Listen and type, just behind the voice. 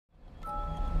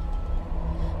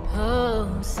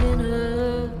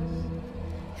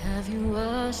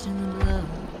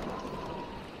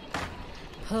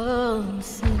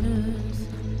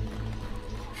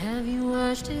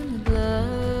washed in the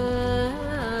blood.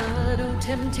 Oh,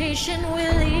 temptation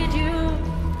will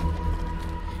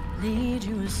lead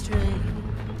you astray.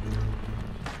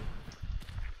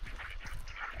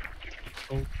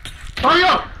 Oh. Hurry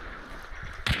up!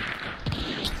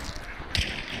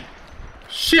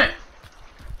 Shit!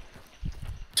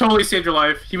 Totally saved your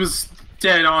life. He was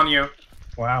dead on you.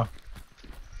 Wow.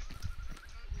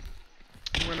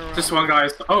 Just one guy.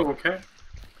 Oh, okay.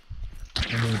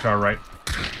 I'm moving to our right.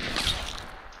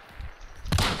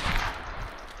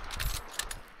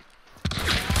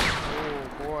 Oh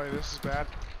boy, this is bad.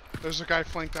 There's a guy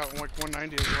flanked out in like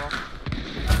 190 as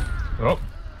Oh. well.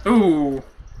 Ooh.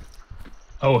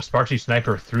 Oh, Sparksy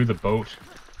Sniper through the boat.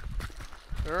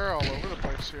 They're all over the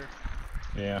place here.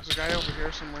 Yeah. There's a guy over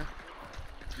here somewhere.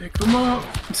 Pick him up.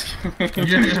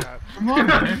 Yeah. Come on,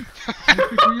 man.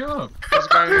 Pick me up. There's a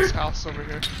guy in this house over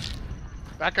here.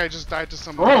 That guy just died to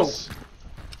someone else.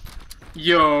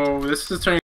 Yo, this is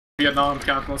turning Vietnam,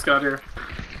 Captain. Let's get out of here.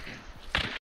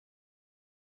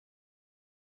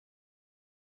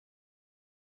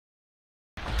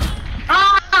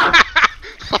 Ah!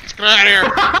 Let's get out of here.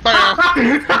 Bam.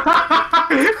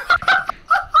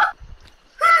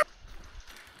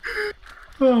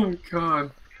 Oh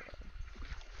god.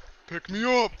 Pick me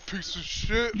up, piece of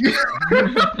shit.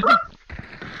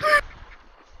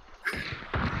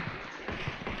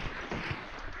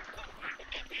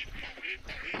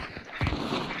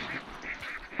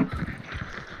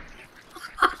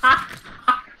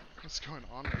 What's going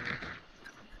on right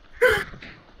here?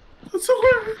 That's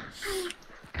hilarious.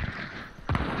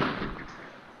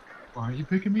 Why aren't you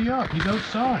picking me up? He's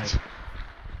outside.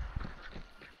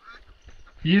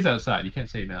 He is outside. You can't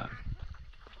say no.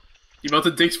 You about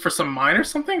to dig for some mine or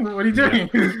something? What are you doing?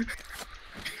 Yeah.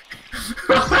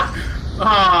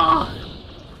 Ah.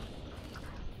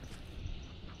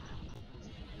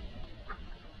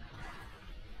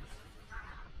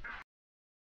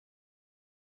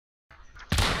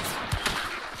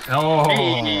 Oh,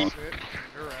 Hey.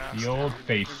 The old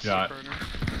face shot.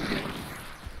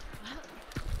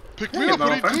 Pick me up, what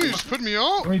are you doing? You just put me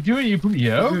out? What are you doing? You put me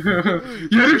out?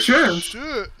 You had a chance.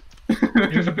 Shit.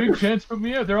 There's a big chance for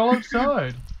me out. They're all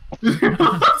outside.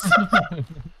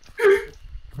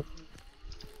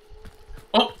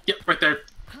 Oh, yep, right there.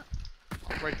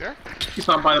 Right there? You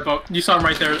saw him by the boat. You saw him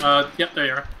right there. Yep, there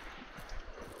you are.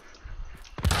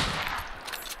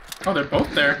 Oh, they're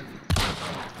both there.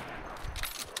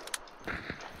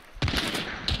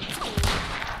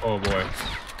 Oh boy.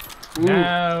 Ooh.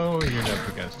 Now you're up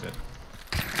against it.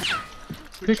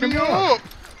 Pick me up!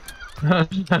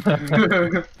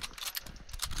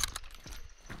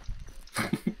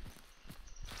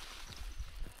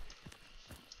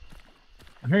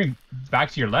 I'm hearing back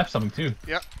to your left something too.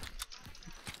 Yep.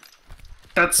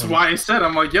 That's why I said,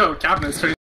 I'm like, yo, Captain, it's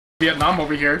turning Vietnam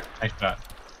over here. Nice shot.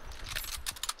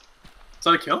 Is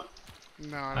that a kill?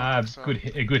 No, I don't think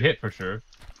so. A good hit for sure.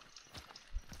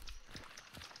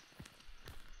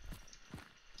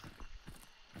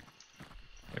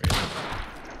 There he is.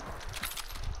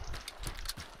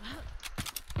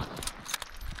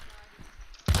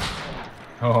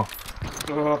 Oh.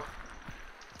 Oh.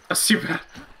 That's too bad.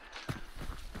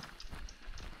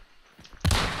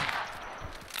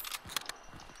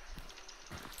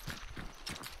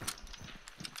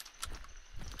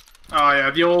 Oh yeah,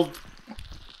 the old...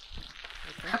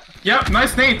 Yep,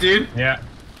 nice nade, dude! Yeah.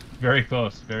 Very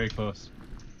close, very close.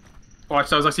 Watch,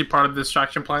 that was actually part of the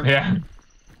distraction plan. Yeah.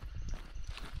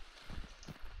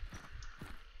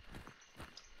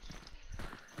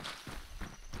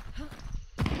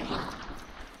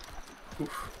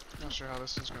 Oof. Not sure how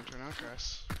this is going to turn out,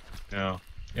 guys. No.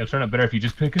 It'll turn out better if you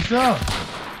just pick us up.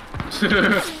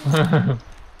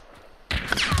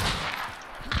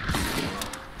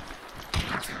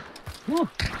 Whew.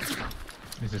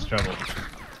 This is trouble.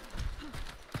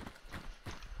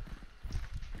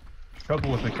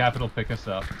 Trouble with the capital pick us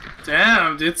up.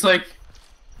 Damn, dude, it's like...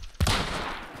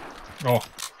 Oh.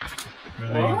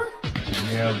 Really? What?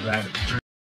 Nailed that.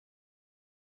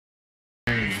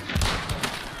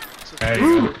 There you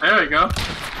Ooh, go. there we go.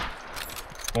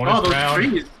 Bonus Oh, those round.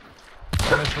 trees.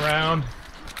 Bonus round.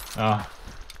 Ah.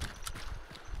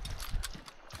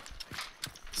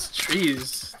 It's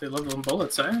trees. They love them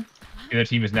bullets, eh? The other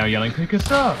team is now yelling, pick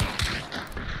us up!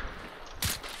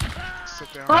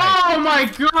 Sit down. Oh my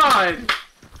god!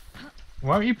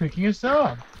 Why aren't you picking us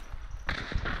up?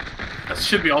 That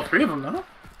should be all three of them, no?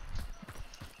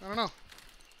 I don't know.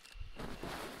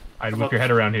 I'd whip your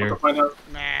head around here.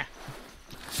 Nah.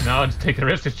 No, just take the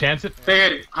risk to chance it.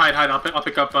 Hey, hide, I'll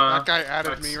pick up, That guy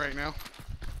added me right now.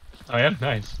 Oh yeah?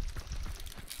 Nice.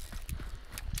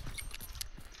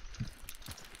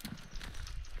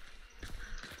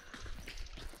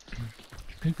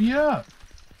 Pick me up.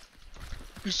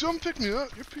 You still haven't picked me up.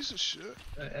 You're a piece of shit.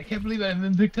 I can't believe I haven't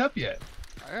been picked up yet.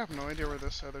 I have no idea where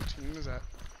this other team is at.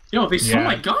 Yo, they stole Yeah.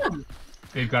 my gun.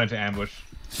 They've gone into ambush.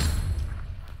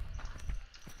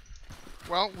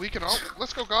 Well, we can all...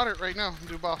 Let's go got it right now and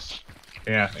do boss.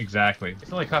 Yeah, exactly.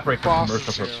 It's only copyright for Boss commercial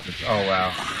is here. purposes. Oh,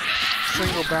 wow.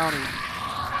 Single bounty.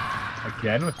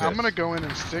 Again with this. I'm gonna go in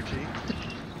and sticky.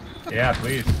 Yeah,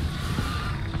 please.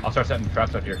 I'll start setting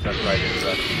traps up here, because that's what I do.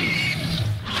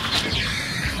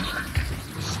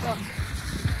 Stuck.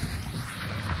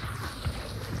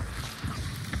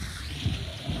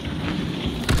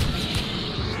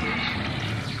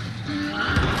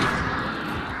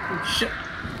 Oh, shit.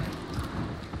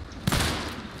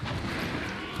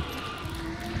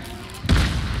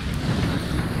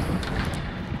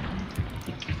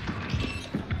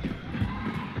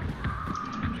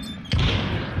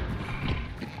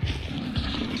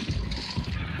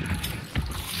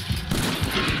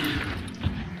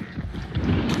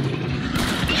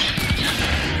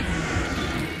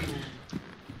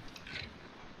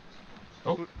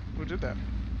 Who did that?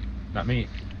 Not me.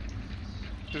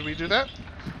 Did we do that?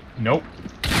 Nope.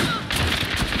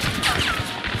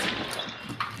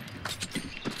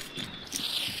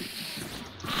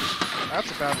 That's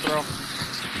a bad throw.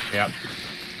 Yep.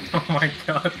 Oh my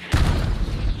god.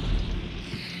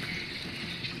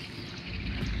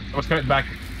 What's coming back?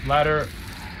 Ladder.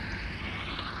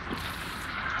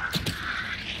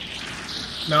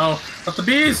 No. Not the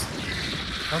bees!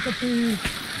 Not the bees.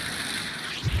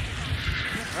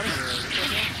 Out of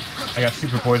here. I got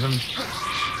super poisoned.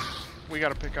 We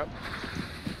gotta pick up.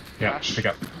 Yeah, Gosh. pick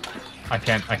up. I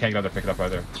can't get other pick it up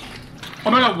either.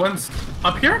 Oh my god, one's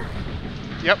up here?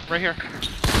 Yep, right here.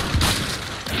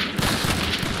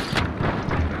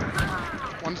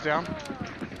 One's down.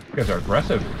 You guys are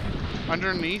aggressive.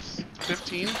 Underneath,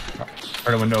 15.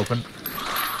 Turn the window open.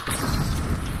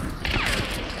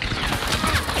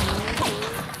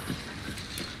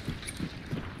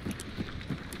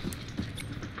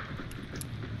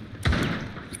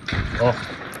 Oh,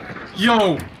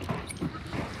 Yo!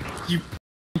 You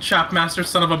chap master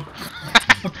son of a...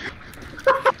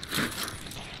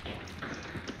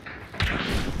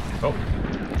 oh.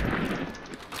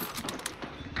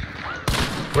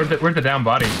 Where's the down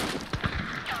body?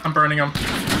 I'm burning him.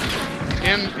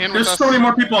 In with There's us. so many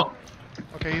more people.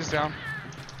 Okay, he's down.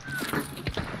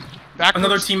 That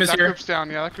Another group's- team is that here. group's down.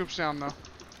 Yeah, that group's down though.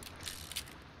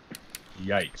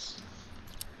 Yikes.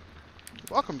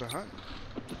 Welcome to Hunt.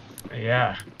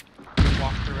 Yeah.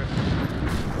 Walk through it.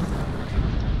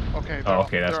 Okay. Oh,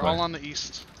 okay, that's they're why. all on the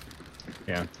east.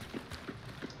 Yeah.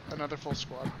 Another full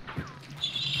squad.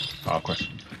 Oh, of course.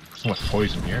 So much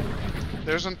poison here.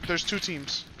 There's two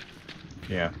teams.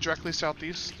 Yeah. Directly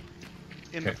southeast,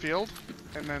 in the Okay. field,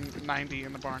 and then 90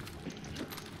 in the barn.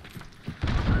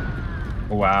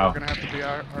 Oh, wow. We're gonna have to be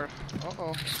our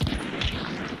uh-oh.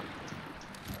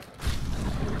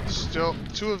 Still,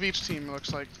 two of each team, it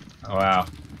looks like. Oh, wow.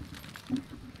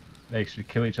 They should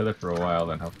kill each other for a while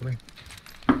then, hopefully.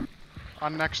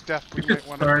 On next death, we We could might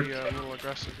want to start- be a little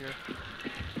aggressive here.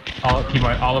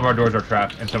 All of our doors are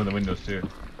trapped, and some of the windows too.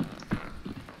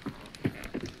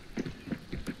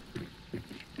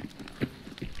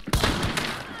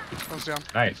 One's down.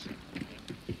 Nice.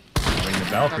 I'll ring the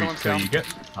bell for Another each one's kill down. you get.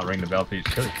 I'll ring the bell for each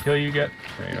kill you get.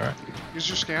 There you are. Use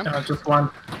your scan. Just one.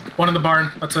 One in the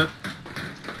barn. That's it.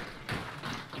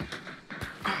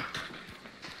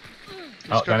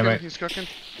 He's Oh, cooking. dynamite. He's cooking.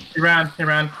 He ran. He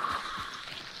ran.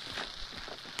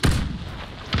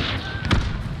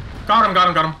 Got him. Got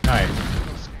him. Got him.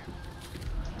 Nice.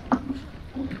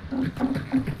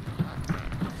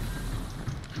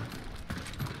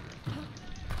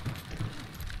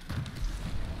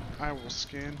 I will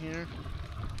scan here.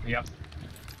 Yep.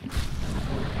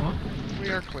 We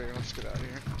are clear. Let's get out of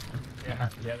here. Yeah.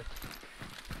 Yeah.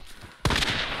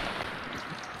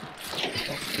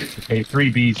 Okay,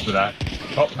 3 Bs for that.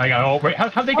 Oh, hang on. Oh, wait.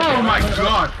 How'd they get Oh there? my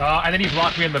god. And then he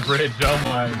blocked me on the bridge. Oh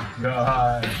my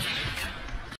god.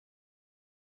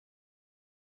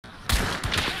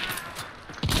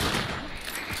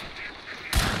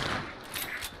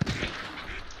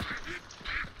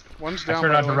 One's I down.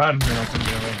 turned by out the to way. run. And I couldn't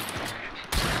get away.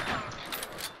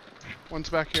 One's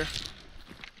back here.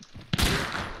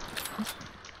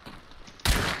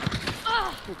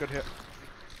 Ooh, good hit.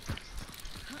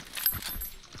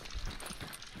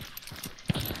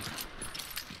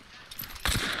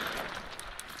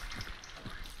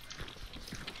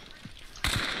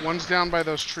 One's down by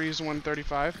those trees,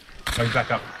 135. Oh, he's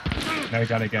back up. Now he's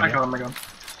down again. I Yeah. got him again.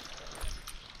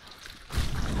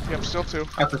 Yep, still two.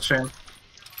 That's a shame.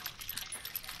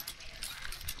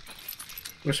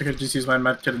 Wish I could just use my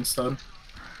medkit instead.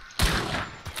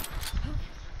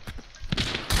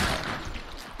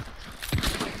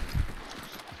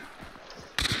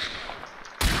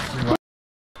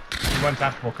 One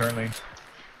tactical currently.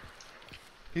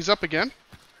 He's up again?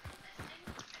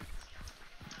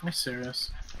 Am I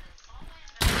serious?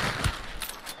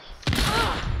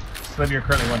 Slim, you're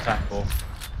currently one tactical.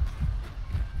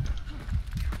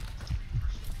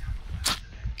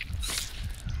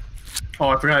 Oh,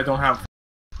 I forgot I don't have.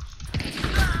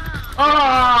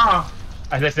 Ah!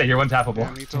 As I said, you're one tappable.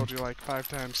 Yeah, he told you like 5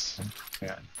 times.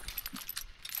 Yeah.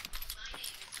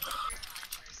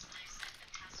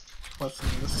 What's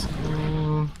this?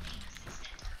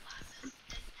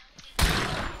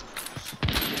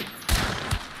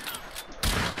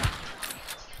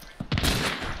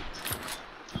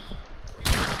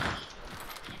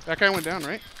 That guy went down,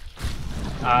 right?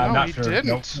 No, not he sure.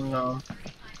 didn't. Nope. No.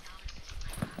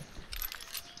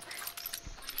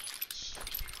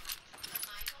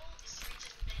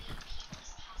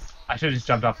 I should have just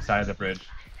jumped off the side of the bridge.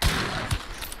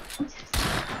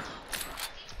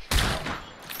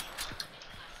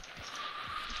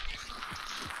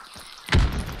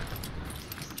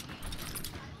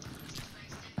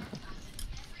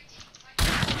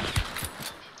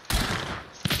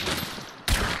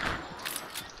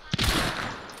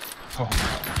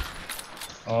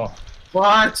 Oh.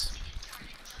 What?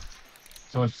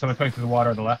 Someone's coming through the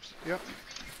water on the left. Yep.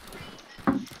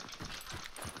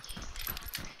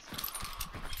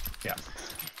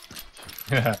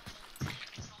 Yeah.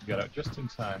 Got out just in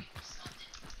time.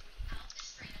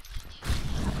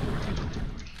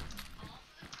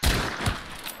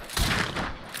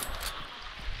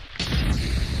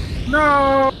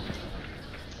 No!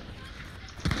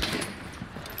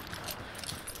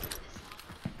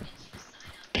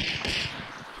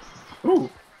 Ooh.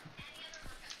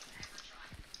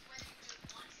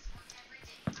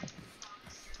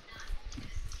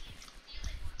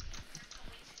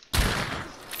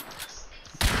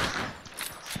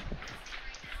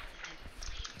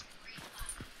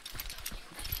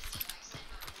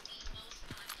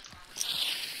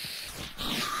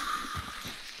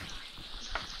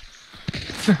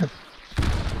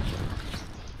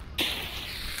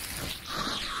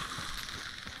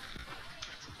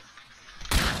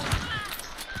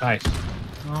 Nice.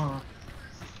 Oh.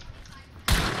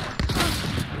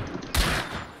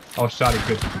 Oh, shot it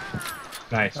good.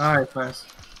 Nice. Alright, nice.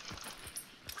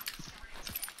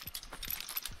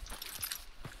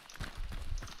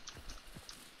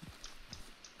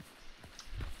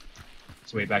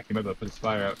 It's way back. You might be able to put this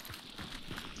fire out.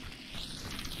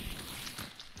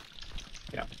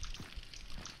 Yeah.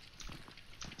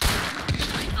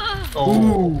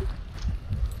 Oh.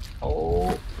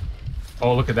 Oh.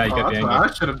 Oh, look at that. You got the That's what angle.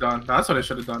 I should have done. That's what I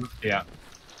should have done. Yeah.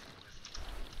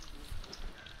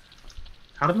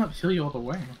 How did that heal you all the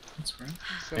way? That's weird.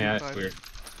 Yeah, that's weird.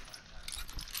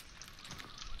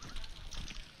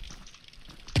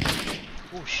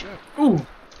 Oh shit. Ooh.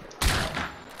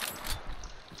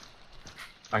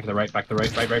 Back to the right, back to the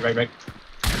right, right.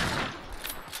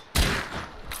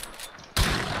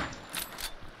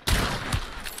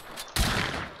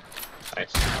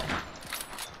 Nice.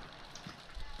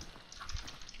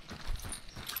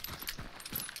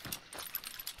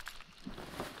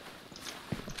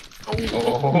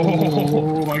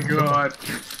 Oh my god.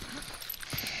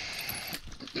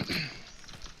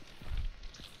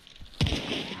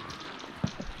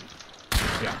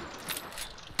 Yeah.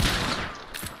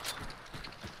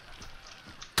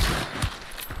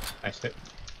 Nice hit.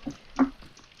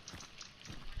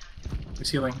 He's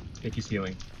healing. He's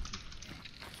healing.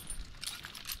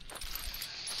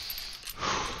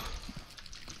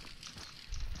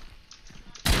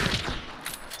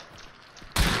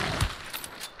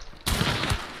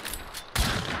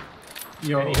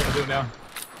 Yo. Yeah, you can do it now.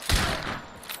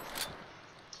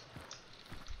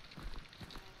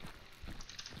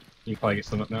 You can probably get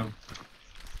some up now.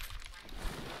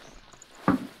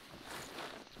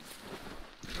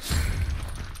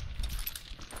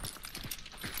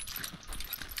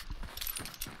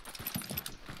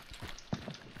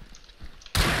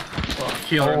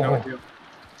 Healer, no Oh. idea.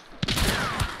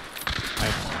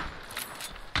 Nice.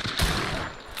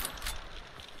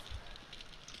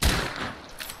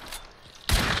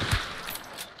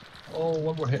 Oh,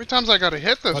 one more How many hit. times I gotta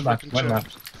hit this One left, freaking one shit?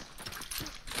 left.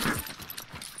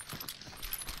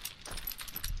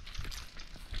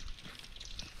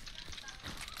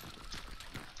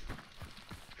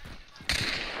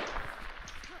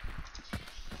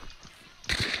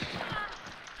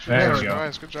 There we go.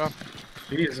 Nice, good job.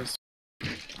 Jesus.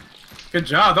 Good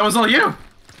job. That was all you.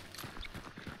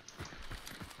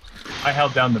 I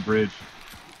held down the bridge.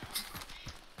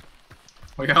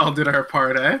 We all did our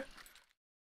part, eh?